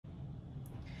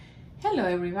Hello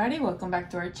everybody, welcome back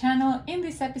to our channel. In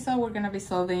this episode we're going to be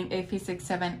solving a Physics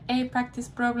 7A practice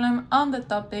problem on the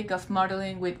topic of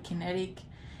modeling with kinetic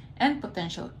and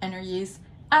potential energies.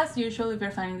 As usual, if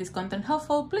you're finding this content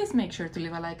helpful, please make sure to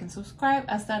leave a like and subscribe,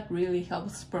 as that really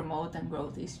helps promote and grow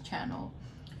this channel.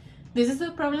 This is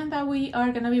the problem that we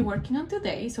are going to be working on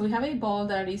today. So we have a ball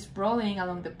that is rolling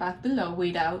along the path below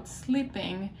without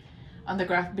slipping. On the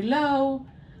graph below,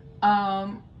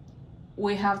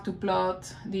 we have to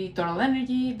plot the total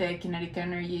energy, the kinetic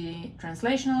energy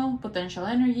translational, potential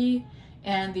energy,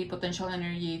 and the potential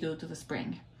energy due to the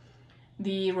spring.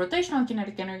 The rotational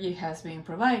kinetic energy has been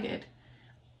provided.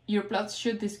 Your plots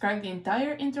should describe the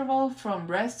entire interval from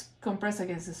rest, compressed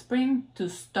against the spring, to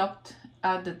stopped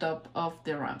at the top of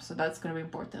the ramp. So that's going to be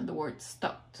important, the word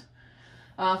stopped.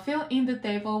 Fill in the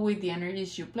table with the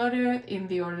energies you plotted in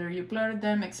the order you plotted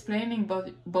them, explaining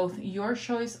both your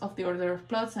choice of the order of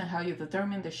plots and how you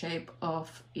determine the shape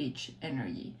of each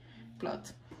energy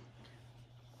plot.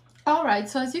 Alright,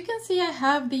 so as you can see, I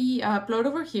have the plot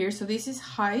over here. So this is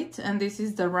height, and this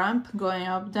is the ramp going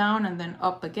up, down, and then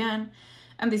up again.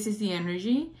 And this is the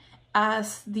energy.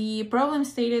 As the problem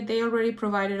stated, they already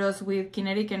provided us with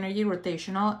kinetic energy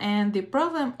rotational, and the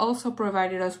problem also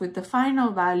provided us with the final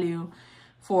value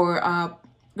for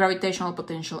gravitational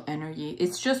potential energy.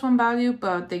 It's just one value,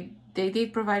 but they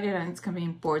did provide it, and it's going to be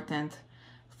important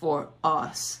for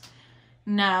us.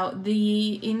 Now,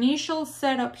 the initial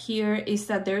setup here is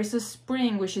that there's a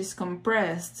spring which is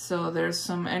compressed, so there's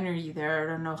some energy there.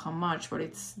 I don't know how much, but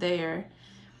it's there.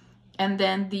 And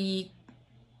then the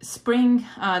spring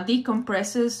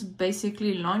decompresses,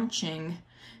 basically launching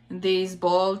this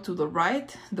ball to the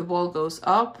right. The ball goes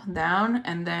up, down,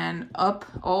 and then up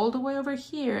all the way over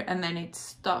here, and then it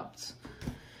stops.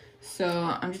 So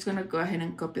I'm just gonna go ahead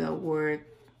and copy that word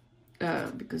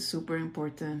because super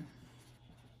important.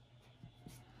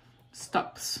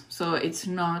 Stops. So it's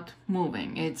not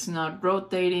moving, it's not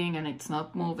rotating, and it's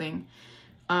not moving.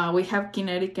 We have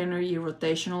kinetic energy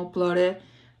rotational plotted.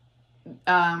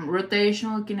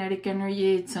 Rotational kinetic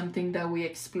energy, it's something that we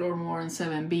explore more in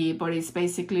 7B, but it's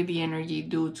basically the energy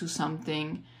due to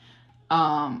something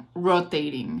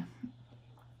rotating.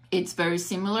 It's very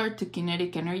similar to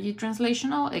kinetic energy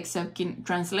translational, except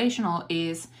translational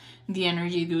is the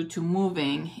energy due to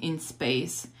moving in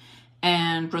space,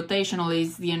 and rotational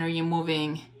is the energy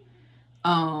moving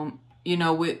you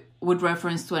know, with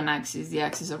reference to an axis, the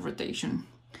axis of rotation.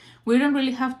 We don't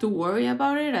really have to worry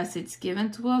about it as it's given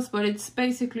to us, but it's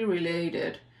basically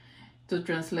related to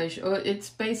translation. Or it's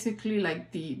basically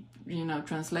like the, you know,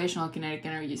 translational kinetic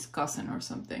energy's cousin or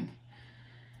something.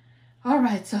 All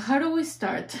right, so how do we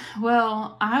start?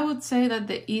 Well, I would say that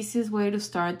the easiest way to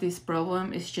start this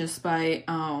problem is just by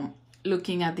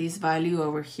looking at this value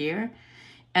over here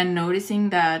and noticing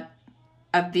that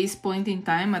at this point in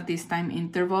time, at this time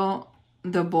interval,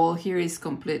 the ball here is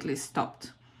completely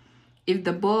stopped. If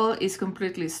the ball is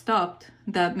completely stopped,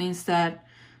 that means that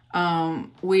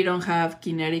we don't have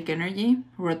kinetic energy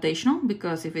rotational,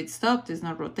 because if it's stopped, it's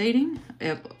not rotating.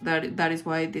 That is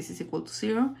why this is equal to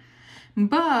 0.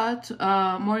 But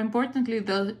more importantly,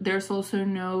 there's also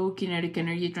no kinetic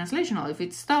energy translational. If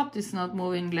it's stopped, it's not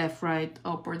moving left, right,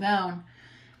 up, or down.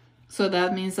 So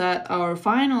that means that our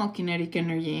final kinetic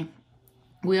energy,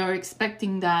 we are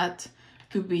expecting that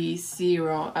to be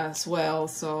 0 as well.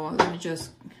 So let me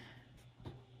just...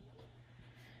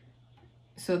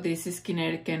 So this is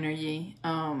kinetic energy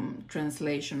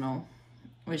translational,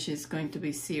 which is going to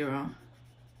be 0.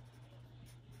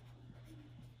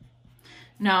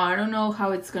 Now, I don't know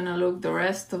how it's going to look the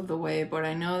rest of the way, but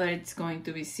I know that it's going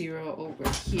to be 0 over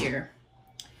here.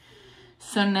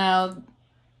 So now,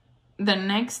 the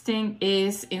next thing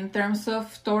is, in terms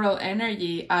of total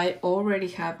energy, I already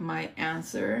have my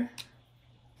answer.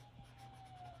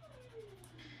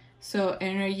 So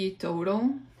energy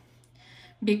total.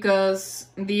 Because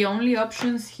the only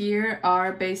options here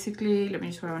are basically, let me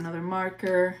just grab another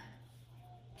marker,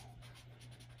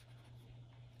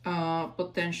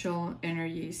 potential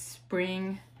energy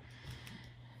spring.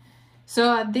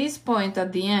 So at this point,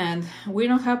 at the end, we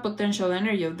don't have potential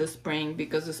energy of the spring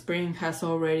because the spring has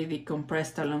already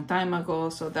decompressed a long time ago,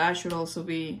 so that should also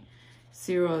be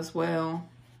 0 as well.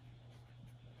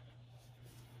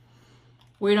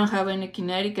 We don't have any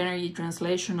kinetic energy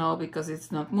translational because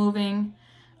it's not moving.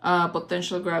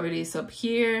 Potential gravity is up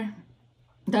here.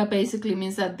 That basically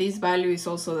means that this value is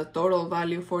also the total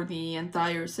value for the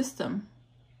entire system,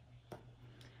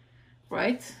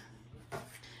 right?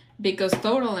 Because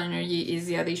total energy is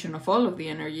the addition of all of the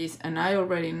energies, and I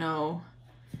already know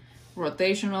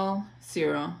rotational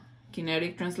 0,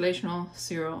 kinetic translational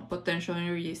 0, potential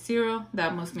energy 0.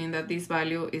 That must mean that this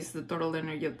value is the total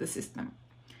energy of the system.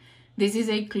 This is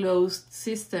a closed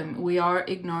system. We are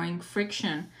ignoring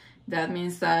friction. That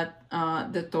means that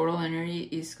the total energy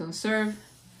is conserved.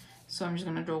 So I'm just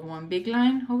going to draw one big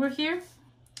line over here,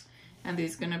 and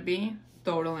this is going to be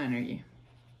total energy.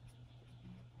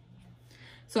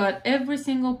 So at every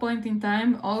single point in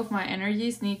time, all of my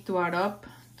energies need to add up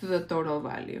to the total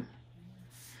value.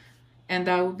 And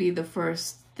that would be the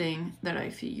first thing that I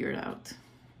figured out.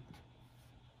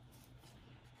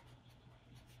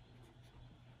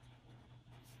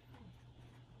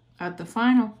 At the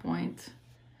final point,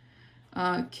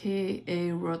 Ka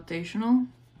rotational,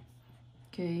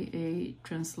 Ka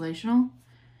translational,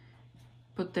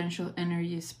 potential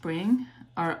energy spring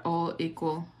are all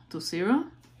equal to 0.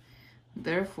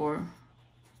 Therefore,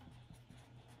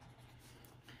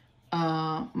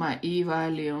 my E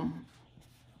value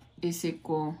is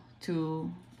equal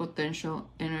to potential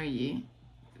energy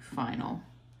final.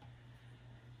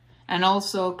 And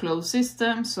also closed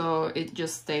system, so it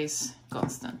just stays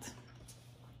constant.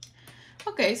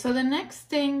 Okay, so the next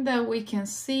thing that we can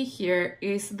see here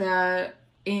is that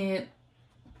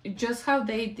just how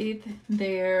they did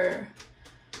their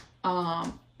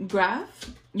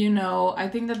graph, you know, I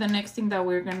think that the next thing that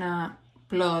we're gonna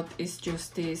plot is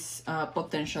just this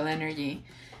potential energy,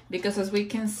 because as we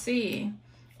can see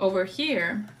over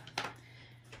here,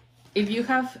 if you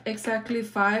have exactly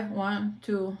 5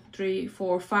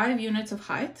 units of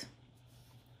height,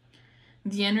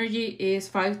 the energy is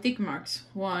 5 tick marks,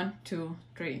 1, 2,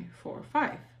 3, 4,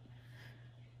 5.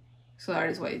 So that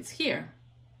is why it's here.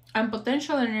 And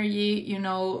potential energy, you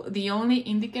know, the only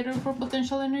indicator for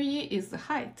potential energy is the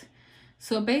height.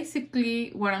 So basically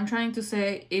what I'm trying to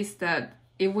say is that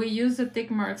if we use the tick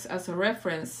marks as a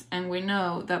reference, and we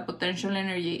know that potential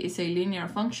energy is a linear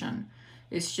function,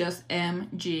 it's just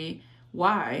mg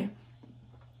y,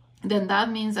 then that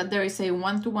means that there is a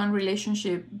one-to-one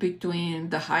relationship between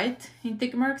the height in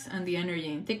tick marks and the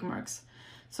energy in tick marks.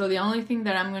 So the only thing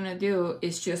that I'm gonna do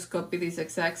is just copy this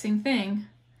exact same thing,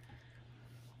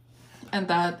 and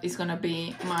that is gonna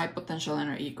be my potential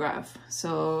energy graph.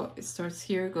 So it starts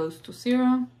here, goes to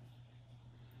 0,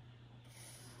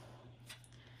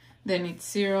 then it's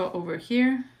 0 over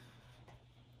here,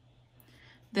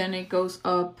 then it goes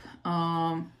up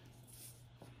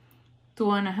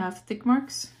 2.5 tick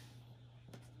marks.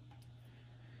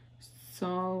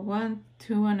 So 1,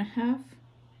 2.5,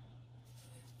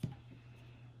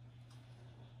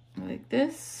 like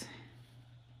this.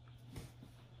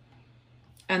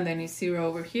 And then it's 0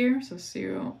 over here, so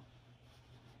 0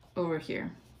 over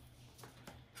here.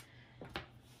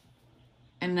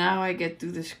 And now I get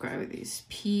to describe this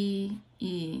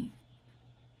PE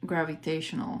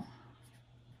gravitational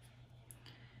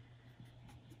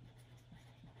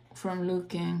from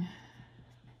looking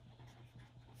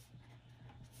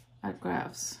at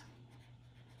graphs.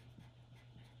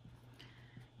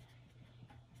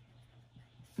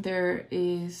 There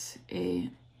is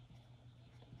a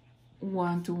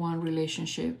one-to-one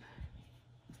relationship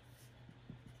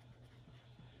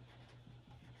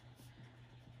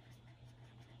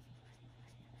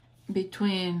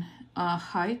between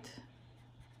height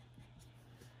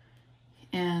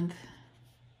and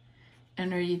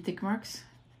energy tick marks.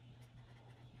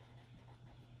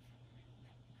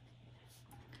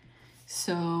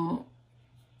 So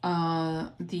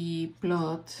the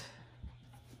plot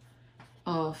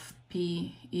of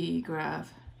PE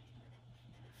graph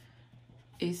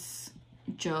is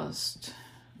just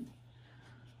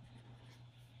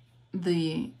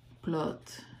the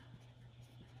plot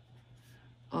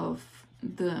of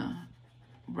the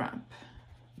ramp.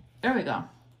 There we go.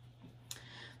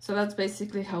 So that's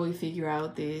basically how we figure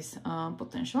out this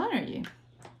potential energy.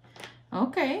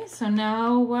 Okay, so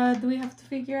now what do we have to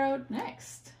figure out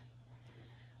next?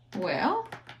 Well,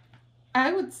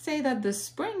 I would say that the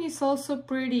spring is also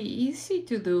pretty easy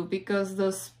to do, because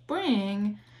the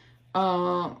spring,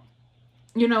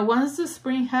 you know, once the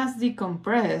spring has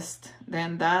decompressed,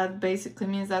 then that basically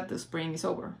means that the spring is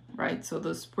over, right? So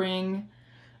the spring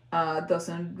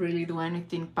doesn't really do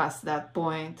anything past that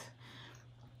point.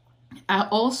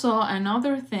 Also,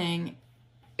 another thing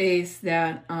is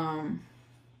that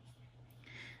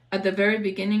at the very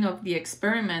beginning of the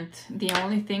experiment, the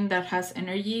only thing that has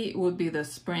energy would be the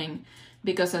spring,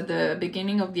 because at the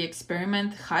beginning of the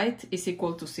experiment, height is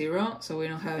equal to 0, so we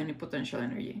don't have any potential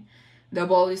energy. The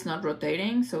ball is not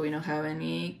rotating, so we don't have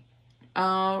any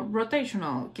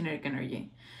rotational kinetic energy.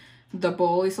 The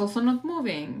ball is also not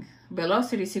moving.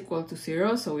 Velocity is equal to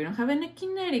 0, so we don't have any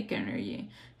kinetic energy.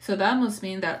 So that must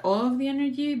mean that all of the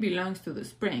energy belongs to the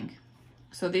spring.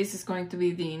 So this is going to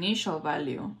be the initial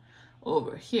value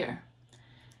over here.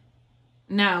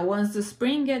 Now, once the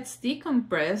spring gets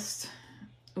decompressed,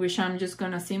 which I'm just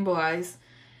gonna symbolize,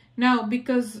 now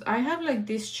because I have like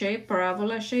this shape,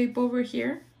 parabola shape over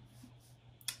here,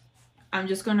 I'm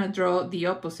just gonna draw the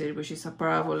opposite, which is a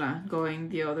parabola going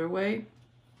the other way.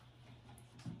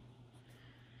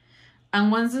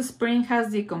 And once the spring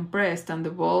has decompressed and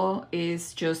the ball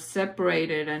is just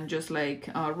separated and just like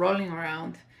rolling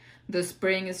around, the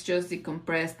spring is just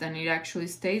decompressed and it actually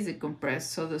stays decompressed.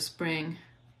 So the spring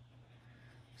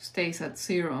stays at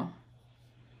 0,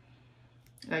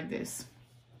 like this.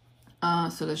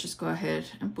 So let's just go ahead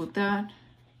and put that.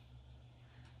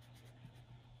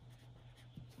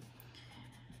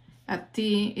 At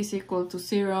t is equal to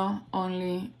 0,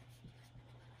 only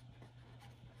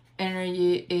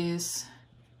energy is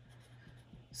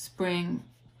spring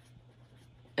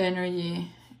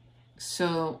energy,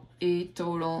 so E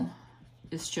total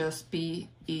is just P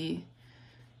E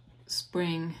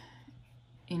spring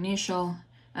initial,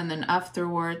 and then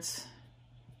afterwards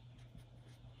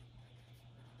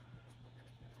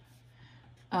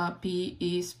P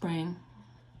E spring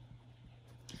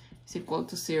is equal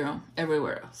to 0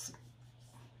 everywhere else.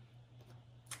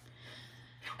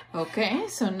 Okay,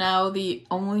 so now the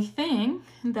only thing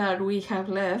that we have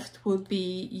left would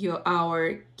be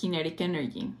our kinetic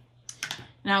energy.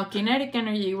 Now, kinetic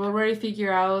energy, we already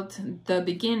figure out the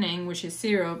beginning, which is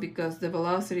 0, because the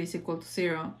velocity is equal to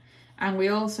 0. And we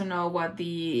also know what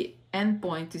the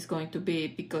endpoint is going to be,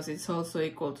 because it's also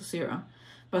equal to 0.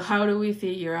 But how do we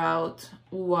figure out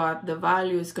what the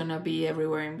value is going to be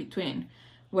everywhere in between?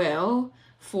 Well,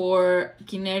 for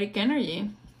kinetic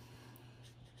energy,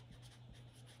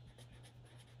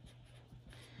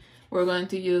 we're going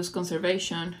to use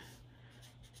conservation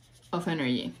of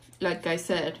energy. Like I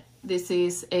said, this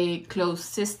is a closed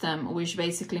system, which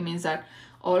basically means that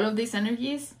all of these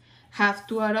energies have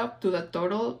to add up to the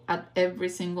total at every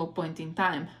single point in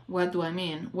time. What do I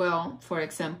mean? Well, for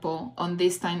example, on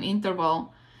this time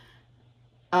interval,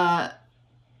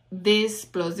 this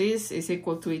plus this is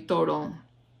equal to E total.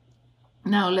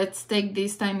 Now let's take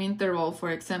this time interval,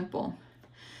 for example.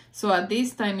 So at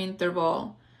this time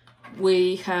interval,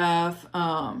 we have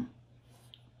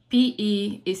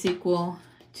PE is equal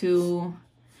to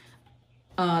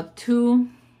 2,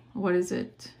 what is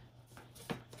it?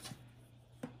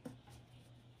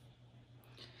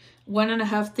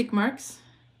 1.5 tick marks.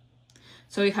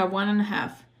 So we have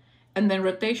 1.5. And then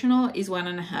rotational is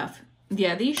 1.5. The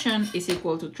addition is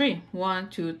equal to 3. 1,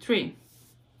 2, 3.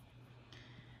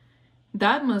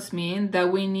 That must mean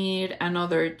that we need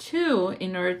another 2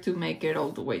 in order to make it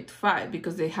all the way to 5,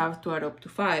 because they have to add up to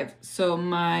 5. So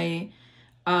my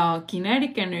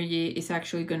kinetic energy is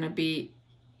actually going to be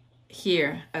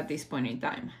here at this point in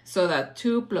time. So that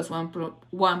 2 plus 1.5,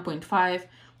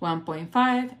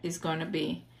 1.5 is going to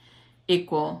be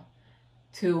equal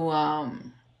to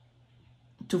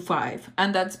 5.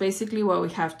 And that's basically what we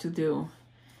have to do.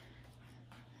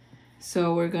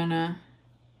 So we're going to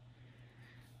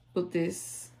put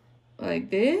this like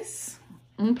this.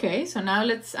 Okay, so now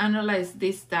let's analyze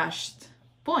this dashed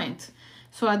point.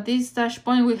 So at this dashed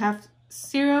point, we have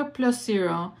 0 plus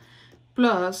 0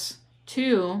 plus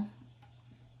 2,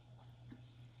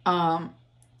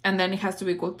 and then it has to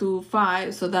be equal to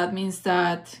 5. So that means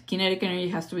that kinetic energy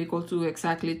has to be equal to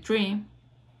exactly 3.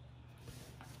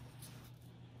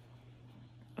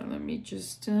 Let me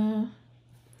just,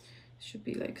 should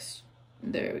be like,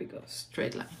 there we go,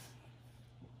 straight line.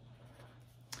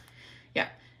 Yeah,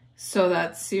 so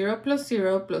that's 0 plus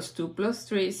 0 plus 2 plus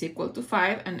 3 is equal to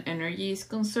 5, and energy is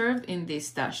conserved in this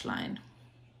dashed line.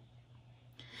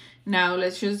 Now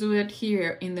let's just do it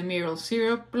here in the middle.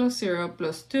 0 plus 0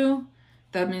 plus 2,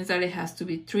 that means that it has to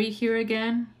be 3 here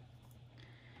again.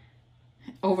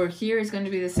 Over here is going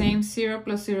to be the same, 0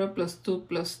 plus 0 plus 2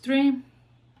 plus 3,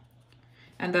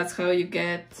 and that's how you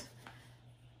get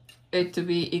it to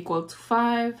be equal to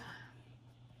 5.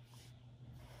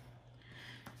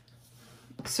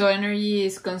 So energy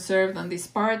is conserved on this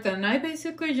part, and I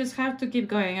basically just have to keep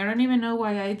going. I don't even know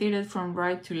why I did it from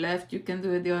right to left. You can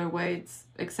do it the other way. It's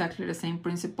exactly the same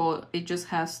principle. It just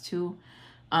has to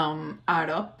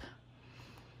add up.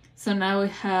 So now we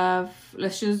have,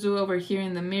 let's just do over here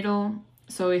in the middle.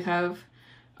 So we have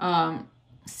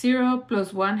 0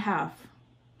 plus 1/2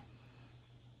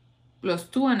 plus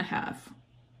 2.5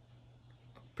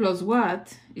 plus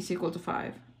what is equal to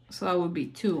 5. So that would be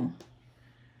 2.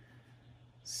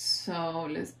 So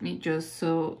let me just,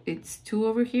 so it's 2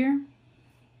 over here.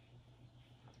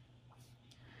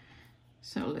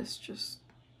 So let's just,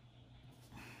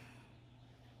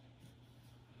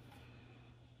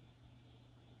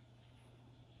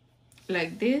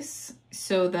 like this,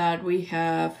 so that we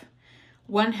have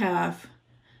 1/2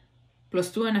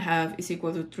 plus 2.5 is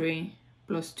equal to 3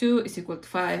 plus 2 is equal to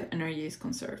 5. Energy is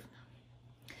conserved.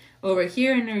 Over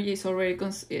here, energy is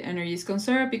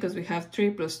conserved because we have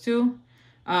 2 plus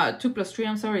 3,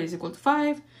 I'm sorry, is equal to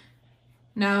 5.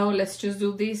 Now let's just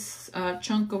do this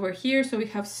chunk over here. So we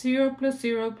have 0 plus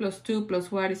 0 plus 2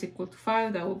 plus 1 is equal to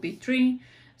 5. That would be 3.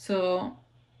 So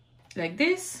like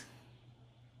this.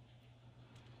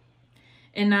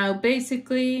 And now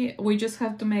basically we just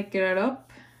have to make it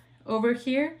up over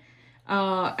here.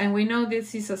 And we know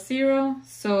this is a 0,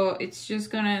 so it's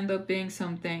just gonna end up being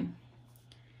something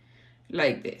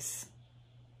like this.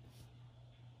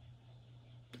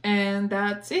 And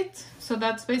that's it. So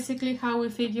that's basically how we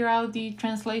figure out the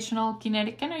translational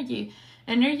kinetic energy.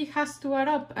 Energy has to add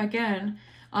up again.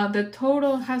 The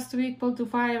total has to be equal to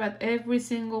 5 at every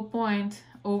single point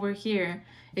over here.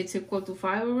 It's equal to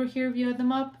 5 over here if you add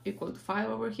them up, equal to 5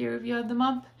 over here if you add them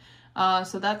up.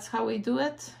 So that's how we do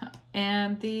it.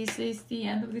 And this is the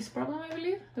end of this problem, I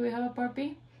believe. Do we have a part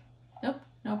B? Nope,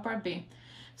 no part B.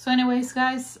 So anyways,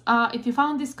 guys, if you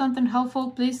found this content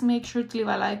helpful, please make sure to leave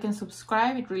a like and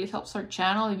subscribe. It really helps our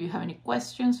channel. If you have any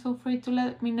questions, feel free to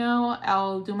let me know.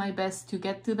 I'll do my best to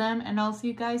get to them, and I'll see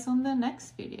you guys on the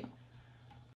next video.